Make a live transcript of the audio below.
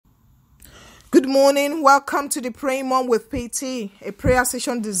Good morning. Welcome to the Praying Mom with PT, a prayer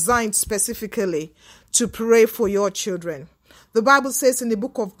session designed specifically to pray for your children. The Bible says in the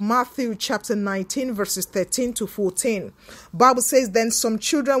book of Matthew chapter 19 verses 13 to 14, Bible says, then some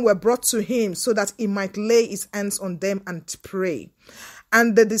children were brought to him so that he might lay his hands on them and pray.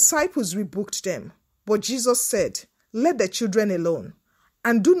 And the disciples rebuked them. But Jesus said, let the children alone,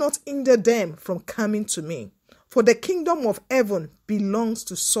 and do not hinder them from coming to me. For the kingdom of heaven belongs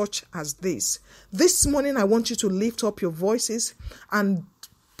to such as this. This morning, I want you to lift up your voices and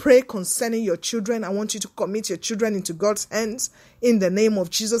pray concerning your children. I want you to commit your children into God's hands in the name of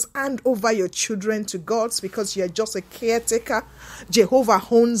Jesus. Hand over your children to God because you're just a caretaker. Jehovah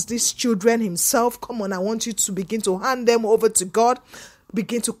owns these children himself. Come on, I want you to begin to hand them over to God.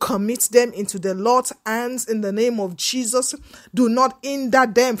 Begin to commit them into the Lord's hands in the name of Jesus. Do not hinder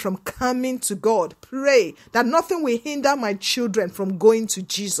them from coming to God. Pray that nothing will hinder my children from going to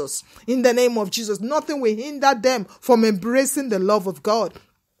Jesus. In the name of Jesus, nothing will hinder them from embracing the love of God.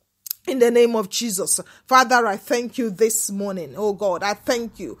 In the name of Jesus, Father, I thank you this morning. Oh God, I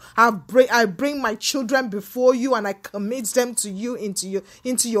thank you. I bring my children before you and I commit them to you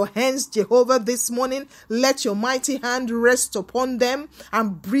into your hands, Jehovah, this morning. Let your mighty hand rest upon them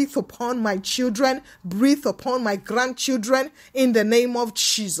and breathe upon my children, breathe upon my grandchildren in the name of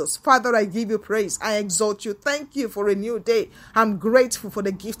Jesus. Father, I give you praise. I exalt you. Thank you for a new day. I'm grateful for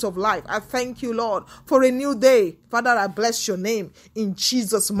the gift of life. I thank you, Lord, for a new day. Father, I bless your name. In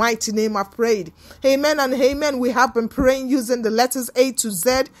Jesus' mighty name I've prayed. Amen and amen. We have been praying using the letters A to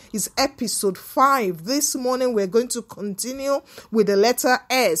Z. It's episode 5. This morning we're going to continue with the letter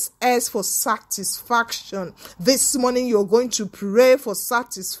S. S for satisfaction. This morning you're going to pray for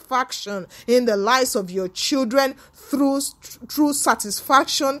satisfaction in the lives of your children. True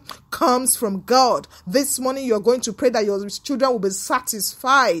satisfaction comes from God. This morning you're going to pray that your children will be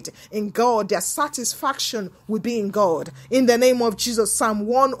satisfied in God. Their satisfaction will be in God. In the name of Jesus, Psalm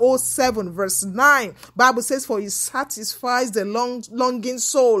 107 verse 9, Bible says, for he satisfies the longing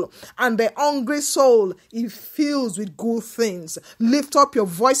soul, and the hungry soul he fills with good things. Lift up your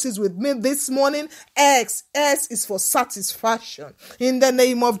voices with me this morning. S is for satisfaction. In the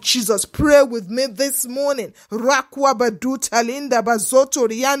name of Jesus, pray with me this morning. Rakwa baduta linda bazoto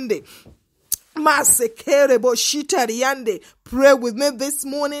riande. Masekerebo shitariande. Pray with me this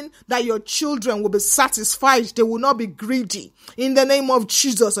morning that your children will be satisfied. They will not be greedy. In the name of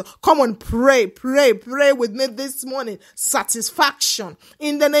Jesus. Come on, pray with me this morning. Satisfaction.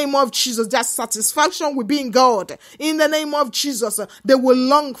 In the name of Jesus. Their satisfaction will be in God. In the name of Jesus. They will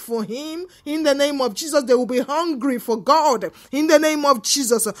long for him. In the name of Jesus. They will be hungry for God. In the name of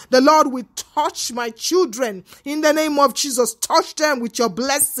Jesus. The Lord will touch my children. In the name of Jesus. Touch them with your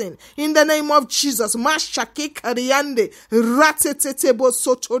blessing. In the name of Jesus. Mashaki kariande. Ratetetebo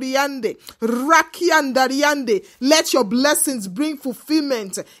sotoriande, rakiandariande. Let your blessings bring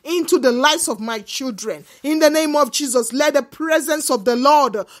fulfillment into the lives of my children. In the name of Jesus, let the presence of the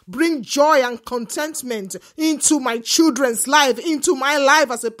Lord bring joy and contentment into my children's life, into my life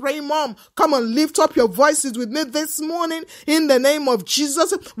as a praying mom. Come on, lift up your voices with me this morning. In the name of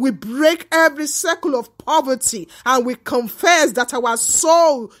Jesus, we break every circle of poverty and we confess that our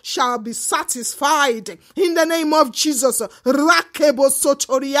soul shall be satisfied. In the name of Jesus, Rakebo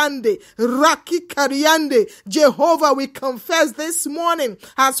sotoriande, rakikariande. Jehovah, we confess this morning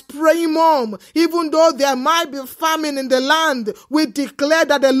as praying mom, even though there might be famine in the land, we declare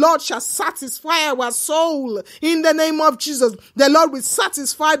that the Lord shall satisfy our soul. In the name of Jesus, the Lord will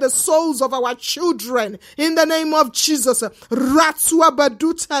satisfy the souls of our children. In the name of Jesus, Ratsua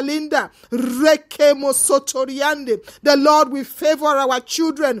baduta linda, rekemo sotoriande. The Lord will favor our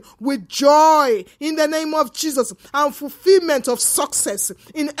children with joy. In the name of Jesus, and fulfillment of success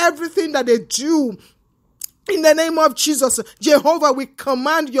in everything that they do. In the name of Jesus, Jehovah, we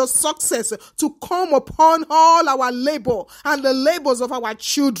command your success to come upon all our labor and the labors of our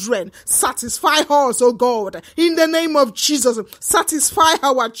children. Satisfy us, oh God. In the name of Jesus, satisfy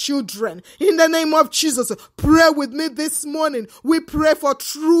our children. In the name of Jesus, pray with me this morning. We pray for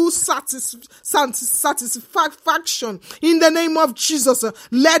true satisfaction. In the name of Jesus,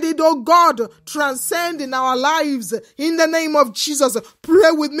 let it, oh God, transcend in our lives. In the name of Jesus,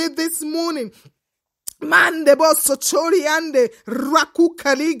 pray with me this morning Mandebo sotoriande,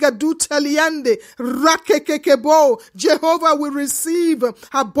 rakukaliga dutaliande, rakekekebo. Jehovah will receive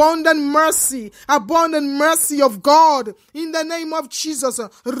abundant mercy of God in the name of Jesus.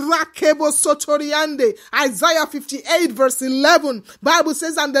 Rakebo sotoriande. Isaiah 58 verse 11. Bible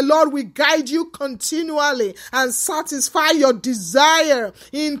says, and the Lord will guide you continually and satisfy your desire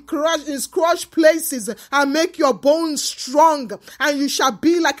in crushed places and make your bones strong, and you shall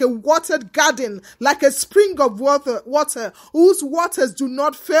be like a watered garden, like a spring of water whose waters do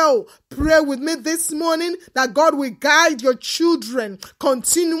not fail. Pray with me this morning that God will guide your children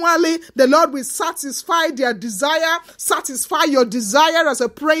continually. The Lord will satisfy their desire, satisfy your desire as a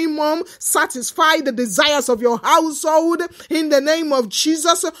praying mom, satisfy the desires of your household. In the name of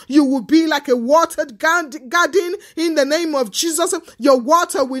Jesus, you will be like a watered garden. In the name of Jesus, your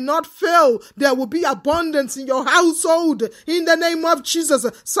water will not fail. There will be abundance in your household. In the name of Jesus.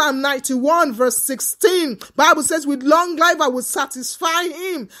 Psalm 91 verse 16. Bible says, with long life I will satisfy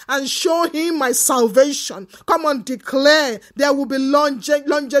him and show him my salvation. Come on, declare there will be longevity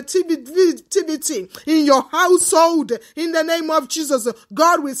in your household. In the name of Jesus,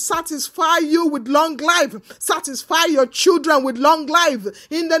 God will satisfy you with long life, satisfy your children with long life.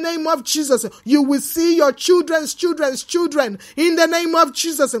 In the name of Jesus, you will see your children's children. In the name of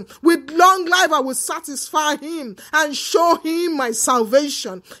Jesus, with long life I will satisfy him and show him my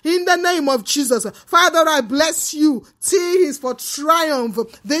salvation. In the name of Jesus, Father, I bless you. T is for triumph.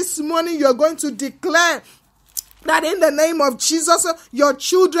 This morning you're going to declare that in the name of Jesus, your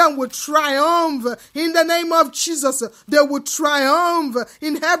children will triumph. In the name of Jesus, they will triumph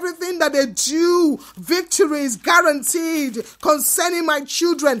in everything that they do. Victory is guaranteed concerning my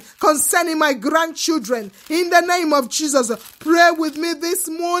children, concerning my grandchildren. In the name of Jesus, pray with me this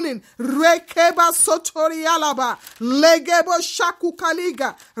morning. Rekeba sotorialaba, legebo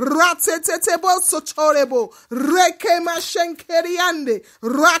shakukaliga, ratetetebo sotorebo, rekema shenkeriande,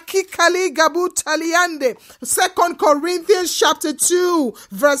 rakikaliga butaliande. 2 Corinthians chapter 2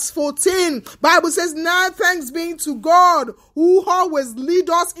 verse 14. Bible says, now thanks be to God who always lead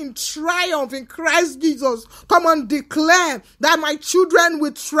us in triumph in Christ Jesus. Come on, declare that my children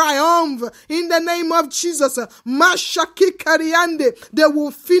will triumph in the name of Jesus. Mashaki kariande. They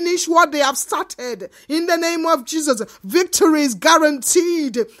will finish what they have started. In the name of Jesus, victory is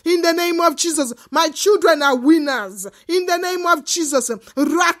guaranteed. In the name of Jesus, my children are winners. In the name of Jesus,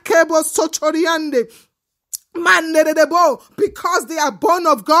 Rakebo sotoriande. Because they are born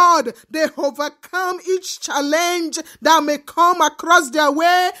of God, they overcome each challenge that may come across their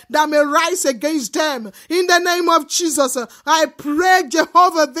way, that may rise against them. In the name of Jesus, I pray,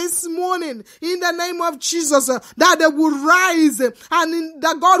 Jehovah, this morning, in the name of Jesus, that they will rise and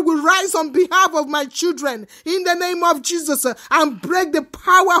that God will rise on behalf of my children. In the name of Jesus, and break the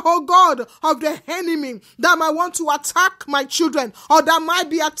power, oh God, of the enemy that might want to attack my children or that might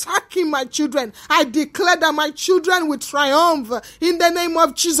be attacking my children. I declare that my children will triumph in the name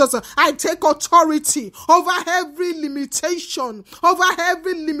of Jesus. I take authority over every limitation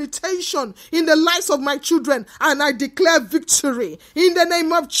in the lives of my children, and I declare victory in the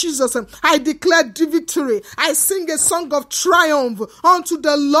name of Jesus. I declare victory. I sing a song of triumph unto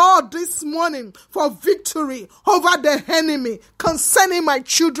the Lord this morning for victory over the enemy concerning my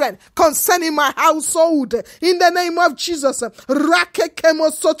children, concerning my household. In the name of Jesus,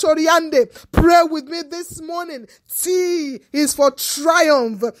 Rakekemo sotoriande. Pray with me this morning. T is for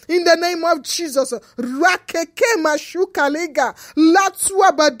triumph. In the name of Jesus, Rakekema shukalega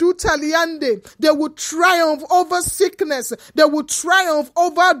latsua baduta liande. They will triumph over sickness. They will triumph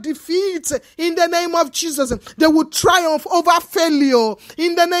over defeat. In the name of Jesus, they will triumph over failure.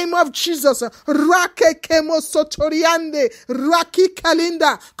 In the name of Jesus, Rakekemo sotoriande. Raki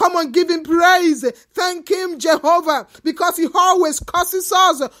Kalinda. Come on, give him praise. Thank him, Jehovah, because he always causes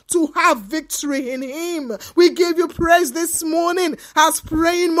us to have victory in him. We give you praise this morning as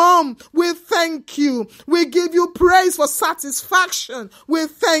praying mom. We thank you. We give you praise for satisfaction. We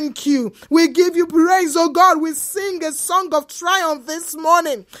thank you. We give you praise, oh God. We sing a song of triumph this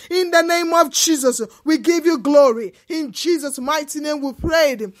morning. In the name of Jesus, we give you glory. In Jesus' mighty name we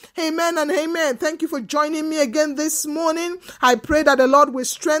prayed. Amen and amen. Thank you for joining me again this morning. I pray that the Lord will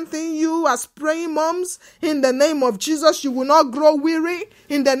strengthen you as praying moms. In the name of Jesus, you will not grow weary.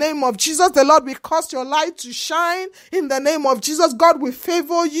 In the name of Jesus, the Lord will cause your light to shine. In the name of Jesus, God will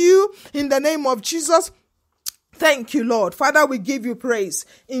favor you. In the name of Jesus, Thank you, Lord. Father, we give you praise.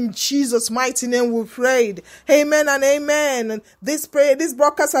 In Jesus' mighty name we prayed. Amen and amen. This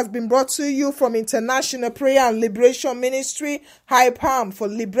broadcast has been brought to you from International Prayer and Liberation Ministry, High Palm, for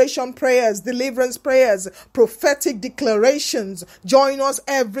liberation prayers, deliverance prayers, prophetic declarations. Join us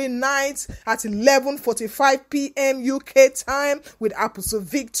every night at 11:45 p.m. UK time with Apostle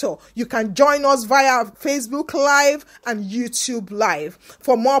Victor. You can join us via Facebook Live and YouTube Live.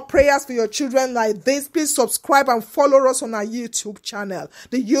 For more prayers for your children like this, please subscribe and follow us on our YouTube channel.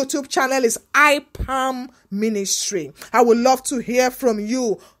 The YouTube channel is iPalm Ministry. I would love to hear from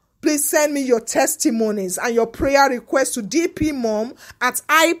you. Please send me your testimonies and your prayer requests to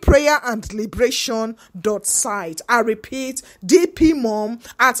dpmom@iprayerandliberation.site. I repeat,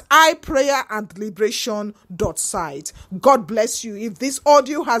 dpmom@iprayerandliberation.site. God bless you. If this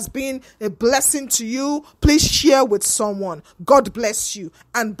audio has been a blessing to you, please share with someone. God bless you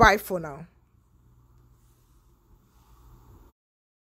and bye for now.